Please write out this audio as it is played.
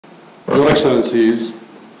Your Excellencies,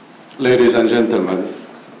 ladies and gentlemen,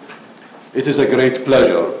 it is a great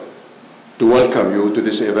pleasure to welcome you to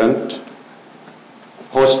this event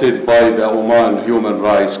hosted by the Oman Human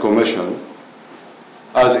Rights Commission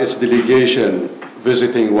as its delegation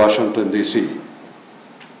visiting Washington, D.C.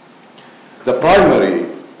 The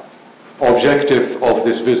primary objective of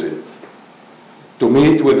this visit to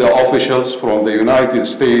meet with the officials from the United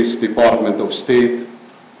States Department of State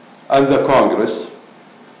and the Congress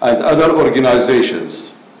and other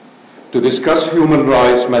organizations to discuss human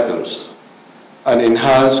rights matters and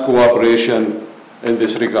enhance cooperation in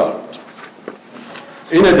this regard.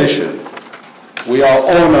 In addition, we are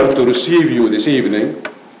honored to receive you this evening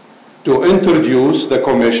to introduce the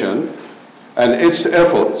Commission and its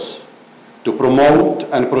efforts to promote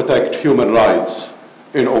and protect human rights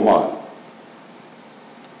in Oman.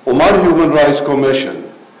 Oman Human Rights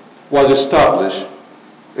Commission was established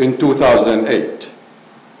in 2008.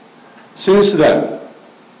 Since then,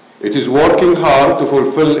 it is working hard to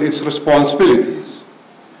fulfill its responsibilities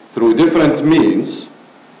through different means,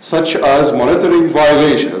 such as monitoring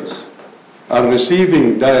violations and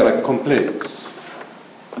receiving direct complaints.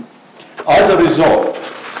 As a result,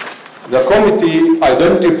 the committee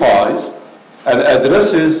identifies and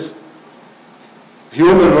addresses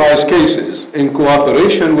human rights cases in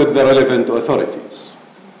cooperation with the relevant authorities.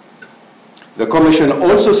 The Commission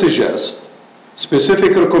also suggests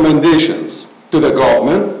specific recommendations to the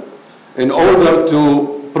government in order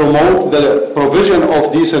to promote the provision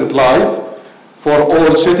of decent life for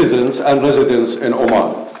all citizens and residents in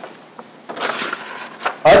Oman.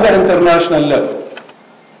 At the international level,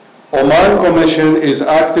 Oman Commission is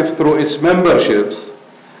active through its memberships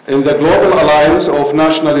in the Global Alliance of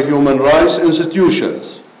National Human Rights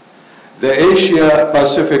Institutions, the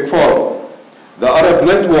Asia-Pacific Forum, the Arab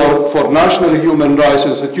Network for National Human Rights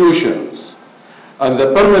Institutions, and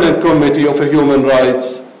the Permanent Committee of Human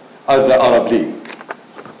Rights at the Arab League.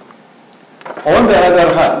 On the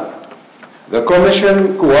other hand, the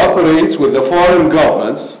Commission cooperates with the foreign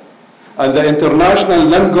governments and the international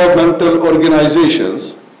non-governmental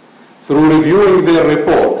organizations through reviewing their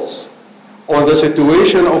reports on the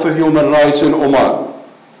situation of human rights in Oman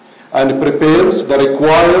and prepares the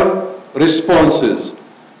required responses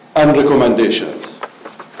and recommendations.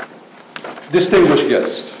 Distinguished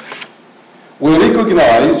guests, we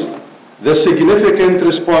recognize the significant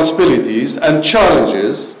responsibilities and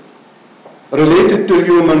challenges related to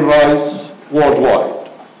human rights worldwide.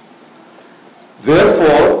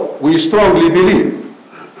 Therefore, we strongly believe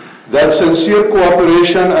that sincere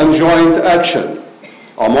cooperation and joint action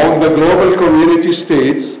among the global community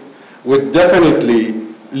states would definitely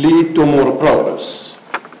lead to more progress.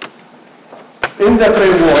 In the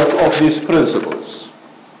framework of these principles,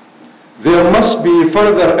 there must be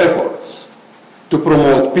further efforts to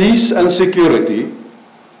promote peace and security,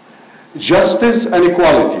 justice and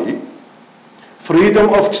equality, freedom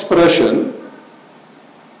of expression,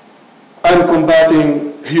 and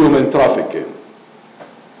combating human trafficking.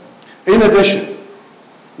 In addition,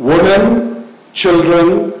 women,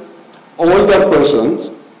 children, older persons,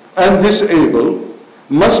 and disabled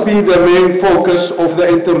must be the main focus of the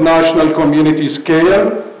international community's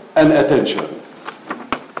care and attention.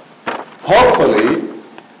 Hopefully,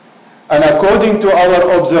 and according to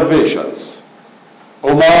our observations,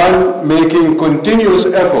 Oman making continuous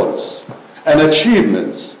efforts and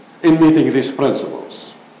achievements in meeting these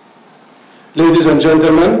principles. Ladies and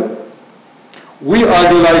gentlemen, we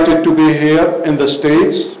are delighted to be here in the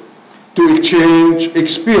States to exchange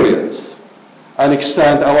experience and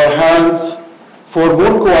extend our hands for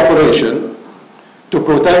more cooperation to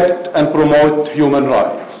protect and promote human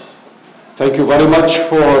rights. Thank you very much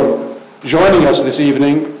for joining us this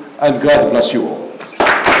evening, and God bless you all.